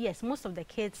 Orthopedic? So most of the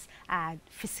kids are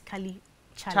physically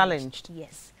challenged.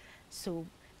 Yes. So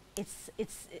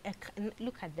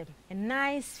look at them, a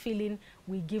nice feeling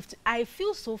we give to. I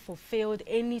feel so fulfilled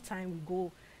anytime we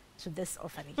go to this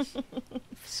orphanage.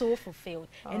 So fulfilled.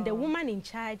 And the woman in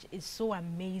charge is so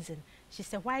amazing.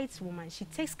 She's a white woman. She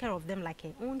takes care of them like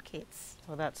her own kids.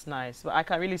 Oh, that's nice. But I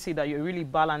can really see that you're really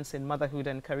balancing motherhood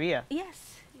and career.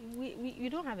 Yes. You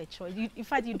don't have a choice. In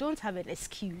fact, you don't have an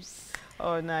excuse.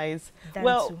 Oh, nice.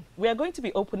 Well, we are going to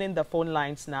be opening the phone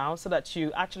lines now so that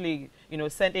you actually, you know,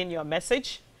 send in your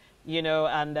message, you know,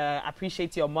 and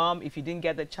appreciate your mom if you didn't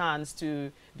get the chance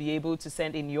to be able to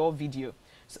send in your video.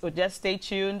 So just stay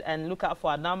tuned and look out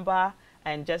for a number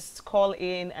and just call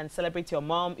in and celebrate your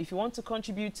mom. If you want to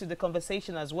contribute to the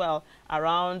conversation as well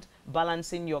around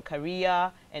balancing your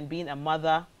career and being a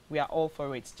mother, we are all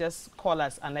for it. Just call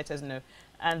us and let us know.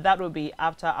 And that will be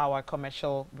after our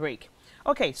commercial break.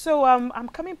 Okay, so I'm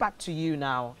coming back to you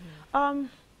now.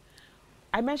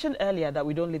 I mentioned earlier that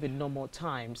we don't live in normal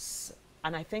times,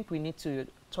 and I think we need to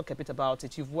talk a bit about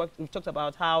it. We've talked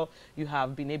about how you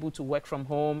have been able to work from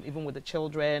home, even with the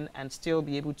children, and still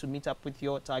be able to meet up with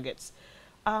your targets.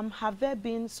 Have there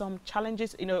been some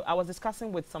challenges? You know, I was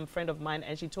discussing with some friend of mine,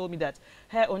 and she told me that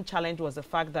her own challenge was the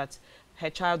fact that her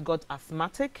child got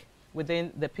asthmatic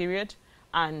within the period,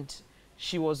 and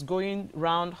she was going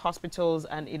around hospitals,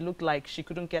 and it looked like she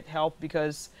couldn't get help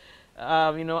because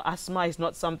you know, asthma is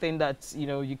not something that, you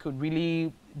know, you could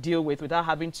really deal with without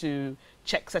having to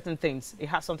check certain things. It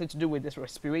has something to do with this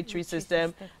respiratory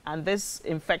system, and this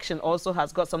infection also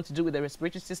has got something to do with the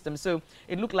respiratory system. So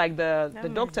it looked like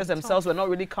the doctors themselves were not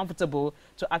really comfortable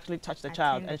to actually touch the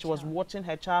child, and she was watching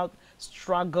her child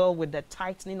struggle with the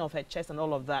tightening of her chest and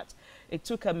all of that. It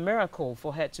took a miracle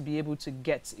for her to be able to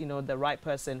get, you know, the right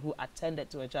person who attended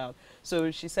to her child.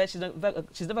 So she said she's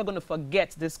never going to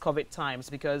forget this COVID times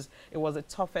because it was the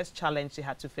toughest challenge she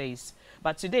had to face.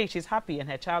 But today she's happy and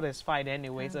her child is fine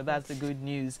anyway, so that's the good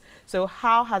news. So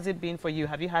how has it been for you?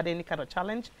 Have you had any kind of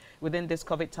challenge within this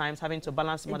COVID times, having to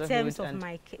balance motherhood in terms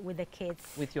of with the kids?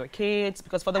 With your kids?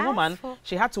 Because for the woman,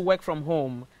 she had to work from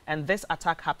home and this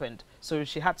attack happened. So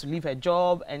she had to leave her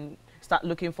job and start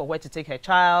looking for where to take her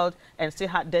child, and still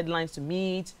had deadlines to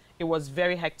meet. It was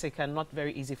very hectic and not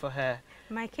very easy for her.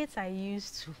 My kids are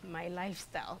used to my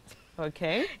lifestyle.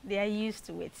 Okay. They are used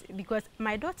to it because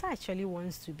my daughter actually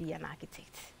wants to be an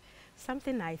architect.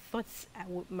 Something I thought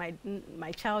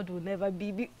my child would never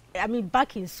be. I mean,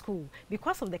 back in school,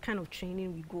 because of the kind of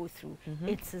training we go through,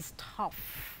 it is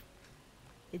tough.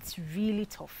 It's really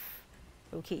tough.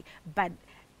 Okay. But,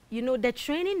 you know, the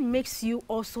training makes you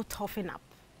also toughen up.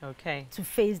 Okay. To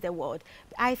face the world.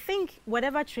 I think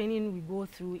whatever training we go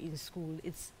through in school,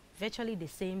 it's virtually the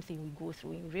same thing we go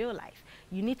through in real life.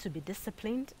 You need to be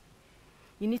disciplined.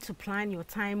 You need to plan your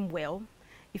time well.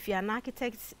 if you're an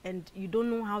architect and you don't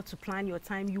know how to plan your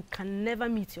time, you can never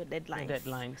meet your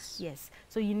deadlines. Yes.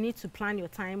 So you need to plan your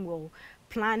time well,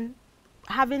 plan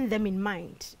having them in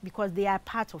mind because they are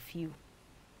part of you.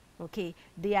 Okay,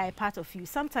 they are a part of you.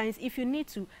 Sometimes if you need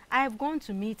to, I have gone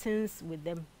to meetings with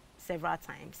them several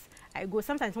times. I go,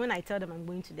 sometimes when I tell them I'm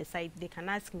going to the site, they can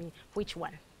ask me which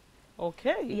one.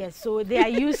 Okay. Yes, so they are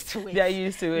used to it. They are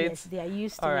used to it. Yes, they are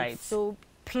used to all it. right. So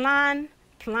plan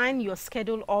your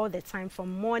schedule all the time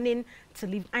from morning to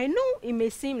leave. I know it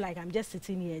may seem like I'm just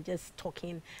sitting here just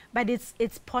talking, but it's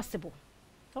possible.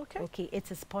 Okay. Okay,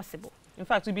 it is possible. In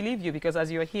fact, we believe you because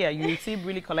as you're here, you seem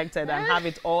really collected and have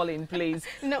it all in place.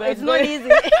 No, but it's not easy.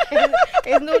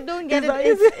 It's no, don't get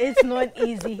it. It's not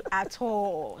easy at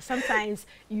all. Sometimes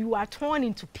you are torn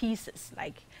into pieces.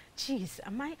 Like, geez,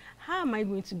 how am I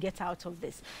going to get out of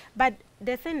this? But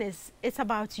the thing is, it's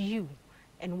about you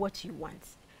and what you want.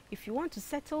 If you want to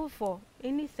settle for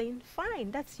anything,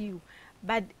 fine, that's you.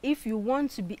 But if you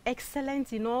want to be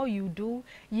excellent in all you do,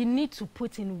 you need to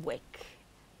put in work.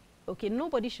 Okay,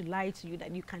 nobody should lie to you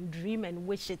that you can dream and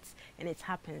wish it and it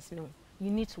happens. No, you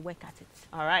need to work at it.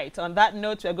 All right, on that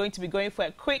note, we're going to be going for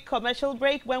a quick commercial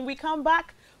break. When we come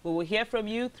back, we will hear from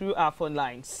you through our phone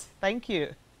lines. Thank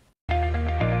you.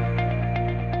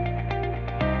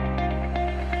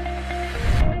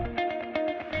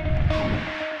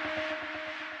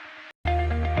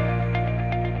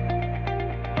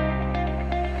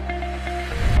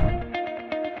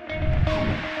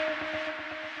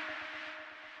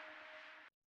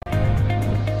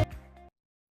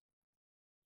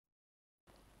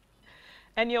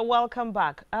 And you're welcome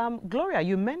back. Gloria,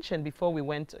 you mentioned before we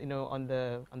went, on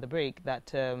the break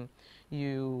that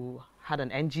you had an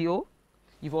NGO.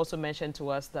 You've also mentioned to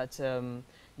us that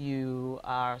you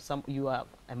are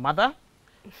a mother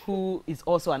who is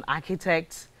also an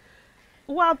architect.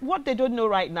 Well, what they don't know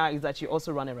right now is that you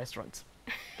also run a restaurant.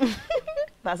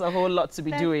 That's a whole lot to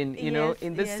be doing,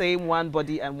 in the same one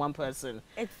body and one person.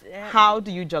 How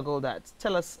do you juggle that?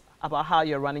 Tell us about how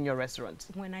you're running your restaurant.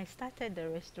 When I started the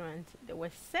restaurant, there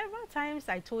were several times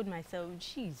I told myself,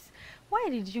 geez, why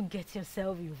did you get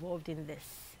yourself involved in this?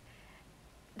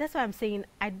 That's why I'm saying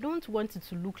I don't want it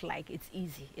to look like it's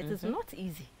easy. It is not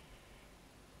easy.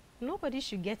 Nobody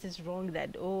should get it wrong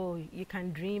that, oh, you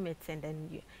can dream it and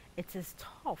then it is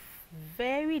tough,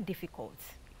 very difficult.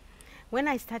 When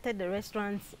I started the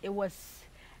restaurant, it was,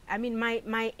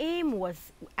 my aim was,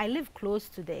 I live close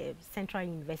to the Central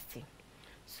University.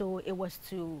 So it was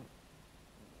to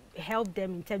help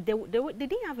them in terms, they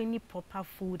didn't have any proper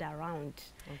food around.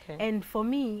 Okay. And for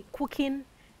me, cooking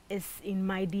is in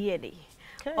my DNA.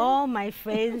 Okay. All my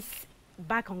friends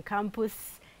back on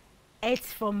campus ate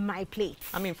from my plate.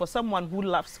 For someone who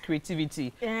loves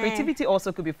creativity, creativity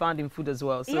also could be found in food as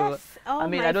well. So, yes,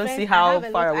 I don't see how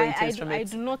far away it is from it. I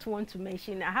do not want to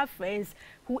mention, I have friends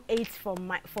who ate from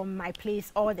my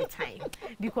place all the time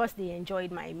because they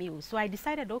enjoyed my meal. So I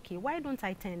decided, okay, why don't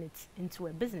I turn it into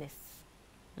a business?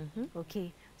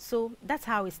 Okay, so that's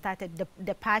how it started,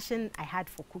 the passion I had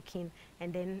for cooking.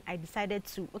 And then I decided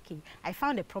to, okay, I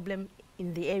found a problem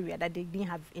in the area that they didn't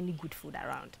have any good food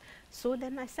around. So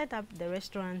then I set up the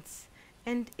restaurants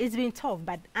and it's been tough,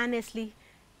 but honestly,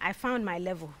 I found my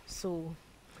level. So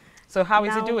how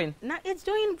is it doing? Now it's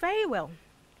doing very well.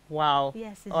 Wow.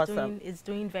 Yes, it's awesome. It's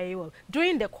doing very well.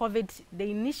 During the COVID, the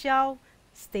initial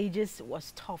stages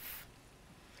was tough.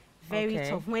 Very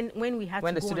tough. When we had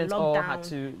to the go students on lockdown, all had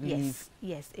to leave.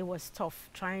 Yes, it was tough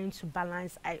trying to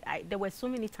balance. There were so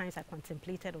many times I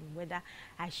contemplated on whether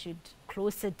I should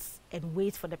close it and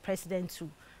wait for the president to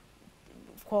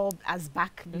call us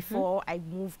back before I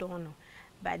moved on.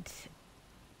 But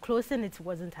closing it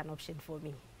wasn't an option for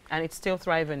me. And it's still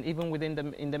thriving, even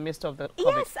in the midst of the COVID.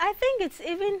 Yes, I think it's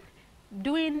even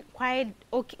doing quite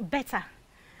better.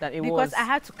 That it because I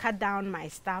had to cut down my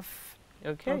staff.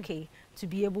 Okay. To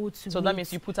be able to. So that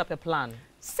means you put up a plan.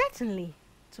 Certainly,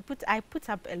 I put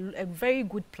up a very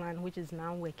good plan, which is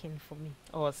now working for me.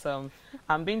 Awesome.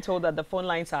 I'm being told that the phone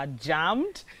lines are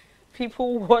jammed.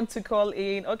 People want to call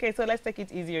in. Okay, so let's take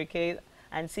it easy, okay,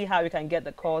 and see how we can get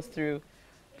the calls through.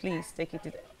 Please take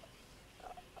it.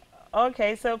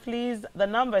 Okay, so please, the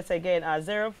numbers again are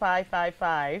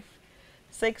 0555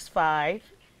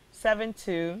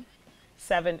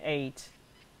 657278.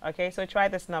 Okay, so try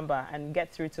this number and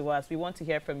get through to us. We want to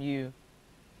hear from you.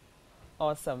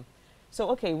 Awesome. So,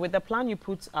 okay, with the plan you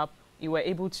put up, you were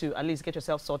able to at least get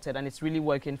yourself sorted and it's really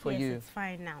working for you. Yes, it's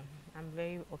fine now. I'm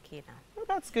very okay now. Well,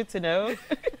 that's good to know.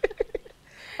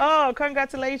 Oh,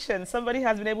 congratulations. Somebody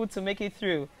has been able to make it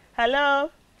through.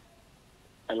 Hello?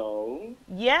 Hello?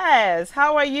 Yes.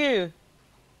 How are you?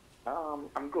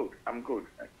 I'm good. I'm good.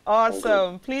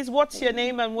 Awesome. Please, what's your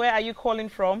name and where are you calling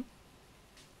from?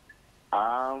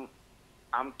 I'm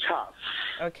Charles.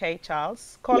 Okay,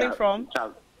 Charles. Calling from?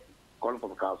 Charles. Calling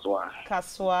from Kaswa.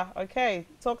 Kaswa. Okay,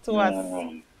 talk to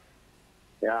us.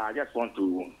 Yeah, I just want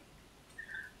to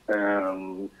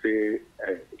say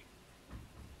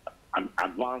an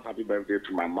advance happy birthday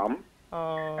to my mom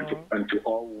and to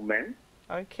all women.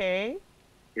 Okay.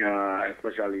 Yeah,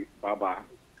 especially Baba.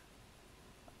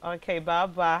 Okay,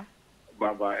 Baba.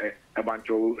 Baba, a bunch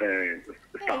of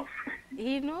staff.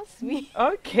 He knows me.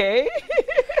 Okay.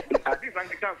 I think I'm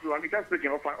just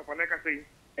speaking of an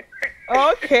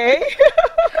Okay.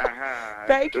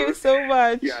 Thank you so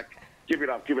much. Yeah, keep it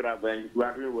up, man. You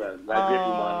are doing well. Like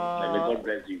everyone, and may God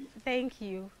bless you. Thank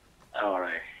you. All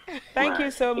right. Thank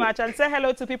you so much. And say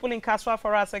hello to people in Kaswa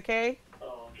for us, okay?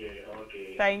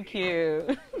 Okay. Thank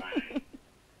you.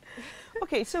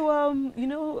 Okay, so, you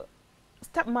know,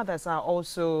 stepmothers are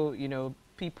also, you know,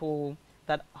 people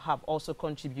that have also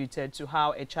contributed to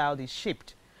how a child is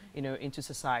shaped, you know, into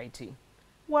society.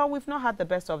 Well, we've not had the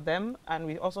best of them, and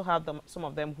we also have some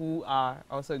of them who are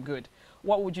also good.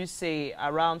 What would you say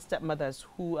around stepmothers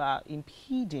who are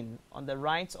impeding on the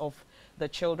rights of the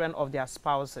children of their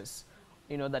spouses,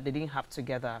 you know, that they didn't have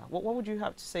together? What would you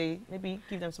have to say? Maybe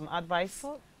give them some advice?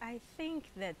 Well, I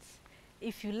think that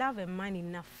if you love a man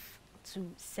enough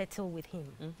to settle with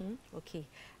him, okay,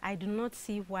 I do not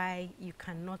see why you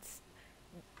cannot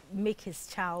make his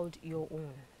child your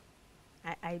own.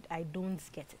 I don't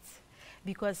get it.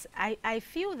 Because I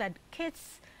feel that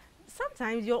kids,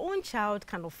 sometimes your own child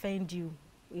can offend you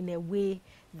in a way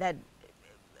that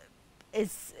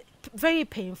is very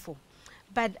painful.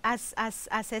 But as a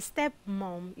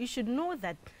stepmom, you should know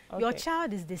that your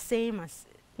child is the same as...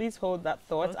 Please hold that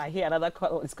thought. I hear another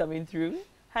call is coming through.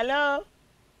 Hello?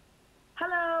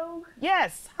 Hello.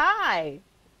 Yes, hi.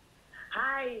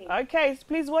 Hi. Okay,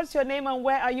 please, what's your name and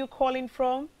where are you calling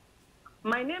from?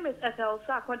 My name is Ethel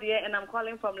Sakodie and I'm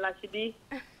calling from Lashibi.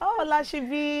 Oh,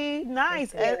 Lashibi.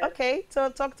 Nice. Yes. Okay, so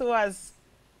talk to us.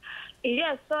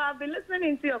 Yes, so I've been listening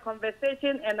into your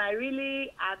conversation and I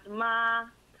really admire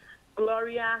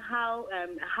Gloria, how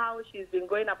she's been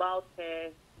going about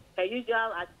her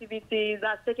usual activities,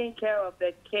 that's taking care of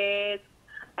the kids,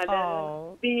 and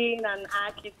then being an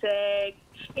architect.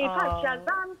 In fact, she has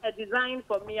done a design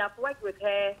for me. I've worked with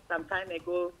her some time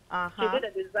ago. She did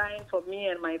a design for me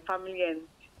and my family, and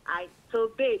I still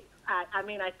love it.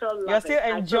 You're still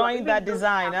enjoying that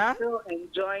design, huh? I'm still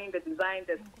enjoying the design,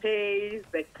 the space,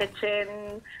 the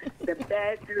kitchen, the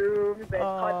bedrooms,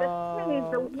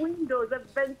 the windows, the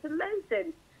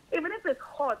ventilation. Even if it's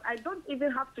hot, I don't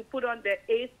even have to put on the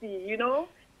AC, you know?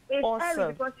 It's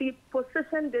early because she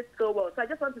positioned it so well. So I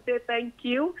just want to say thank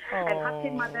you and happy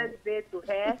Mother's Day to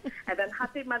her. And then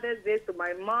happy Mother's Day to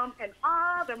my mom and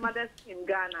all the mothers in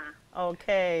Ghana.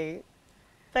 Okay.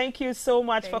 Thank you so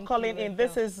much for calling in.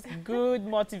 This is good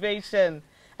motivation.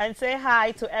 And say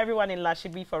hi to everyone in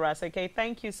Lashibi for us, okay?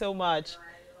 Thank you so much.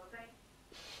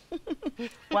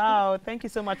 Wow, thank you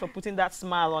so much for putting that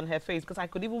smile on her face, because I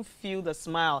could even feel the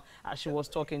smile as she was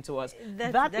talking to us.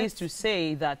 That is to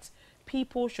say that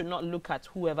people should not look at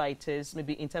whoever it is,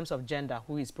 maybe in terms of gender,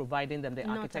 who is providing them the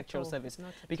architectural service.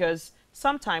 Because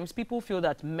sometimes people feel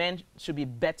that men should be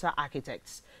better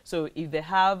architects. So if they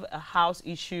have a house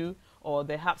issue or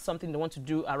they have something they want to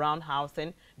do around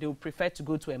housing, they would prefer to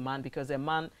go to a man because a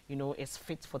man, you know, is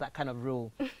fit for that kind of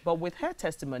role. But with her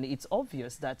testimony, it's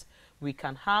obvious that we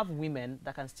can have women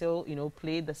that can still, you know,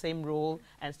 play the same role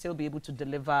and still be able to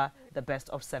deliver the best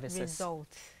of services. Result.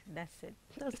 That's it.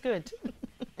 That's good.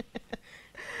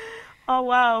 Oh,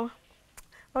 wow.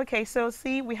 Okay, so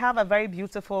see, we have a very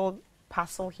beautiful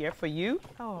parcel here for you.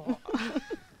 Oh.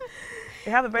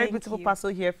 We have a very beautiful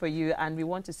parcel here for you, and we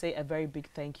want to say a very big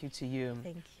thank you to you.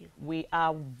 Thank you. We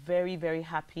are very, very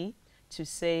happy to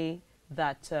say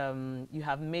that you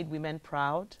have made women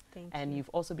proud, and you've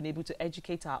also been able to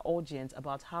educate our audience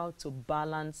about how to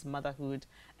balance motherhood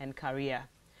and career.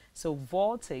 So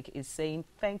Voltic is saying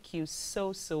thank you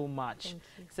so, so much. Thank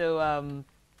you. So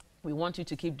we want you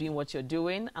to keep doing what you're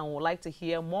doing, and we'd like to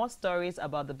hear more stories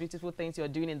about the beautiful things you're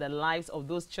doing in the lives of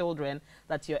those children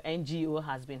that your NGO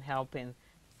has been helping.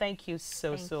 Thank you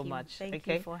so much. Thank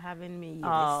you for having me.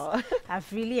 Oh.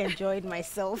 I've really enjoyed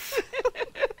myself.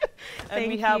 And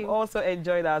we have also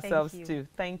enjoyed ourselves too.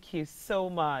 Thank you so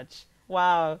much.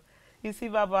 Wow. You see,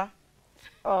 Baba?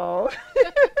 Oh.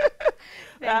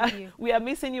 Thank you. We are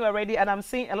missing you already, and I'm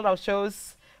seeing a lot of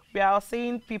shows. We are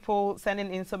seeing people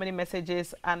sending in so many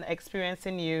messages and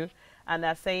experiencing you. and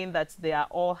they're saying that they are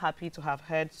all happy to have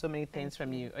heard so many things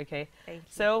from you. Okay. Thank you.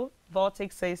 So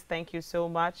Voltic says thank you so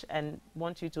much and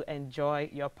want you to enjoy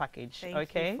your package.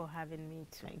 Thank you for having me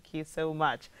too. Thank you so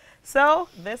much. So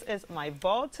this is my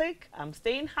Voltic. I'm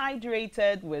staying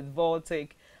hydrated with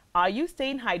Voltic. Are you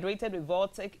staying hydrated with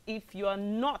Voltic? If you are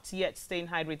not yet staying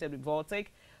hydrated with Voltic,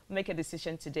 make a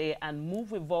decision today and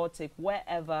move with Voltic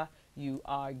wherever you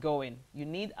are going. You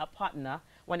need a partner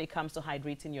when it comes to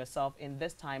hydrating yourself in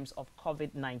these times of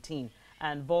COVID-19.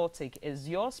 And Voltic is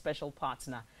your special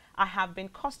partner. I have been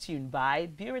costumed by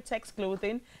Buretex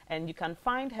Clothing, and you can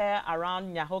find her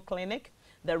around Nyaho Clinic,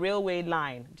 the railway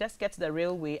line. Just get to the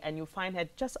railway and you'll find her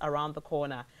just around the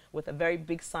corner with a very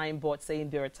big signboard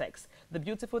saying Buretex. The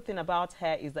beautiful thing about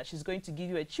her is that she's going to give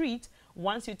you a treat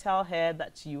once you tell her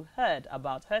that you heard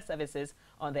about her services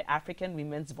on the African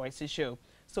Women's Voices show.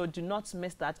 So do not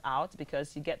miss that out,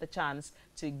 because you get the chance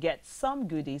to get some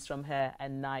goodies from her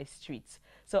and nice treats.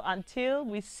 So until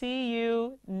we see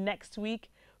you next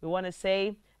week, we want to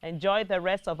say enjoy the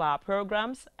rest of our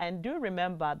programs, and do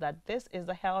remember that this is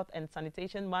the Health and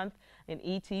Sanitation Month in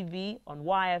ETV, on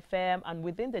YFM, and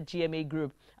within the GMA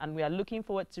group. And we are looking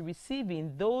forward to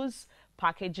receiving those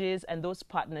packages and those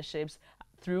partnerships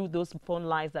through those phone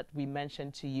lines that we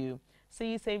mentioned to you.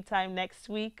 See you same time next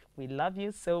week. We love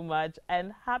you so much,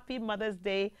 and happy Mother's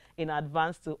Day in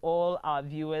advance to all our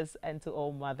viewers and to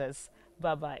all mothers.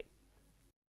 Bye-bye.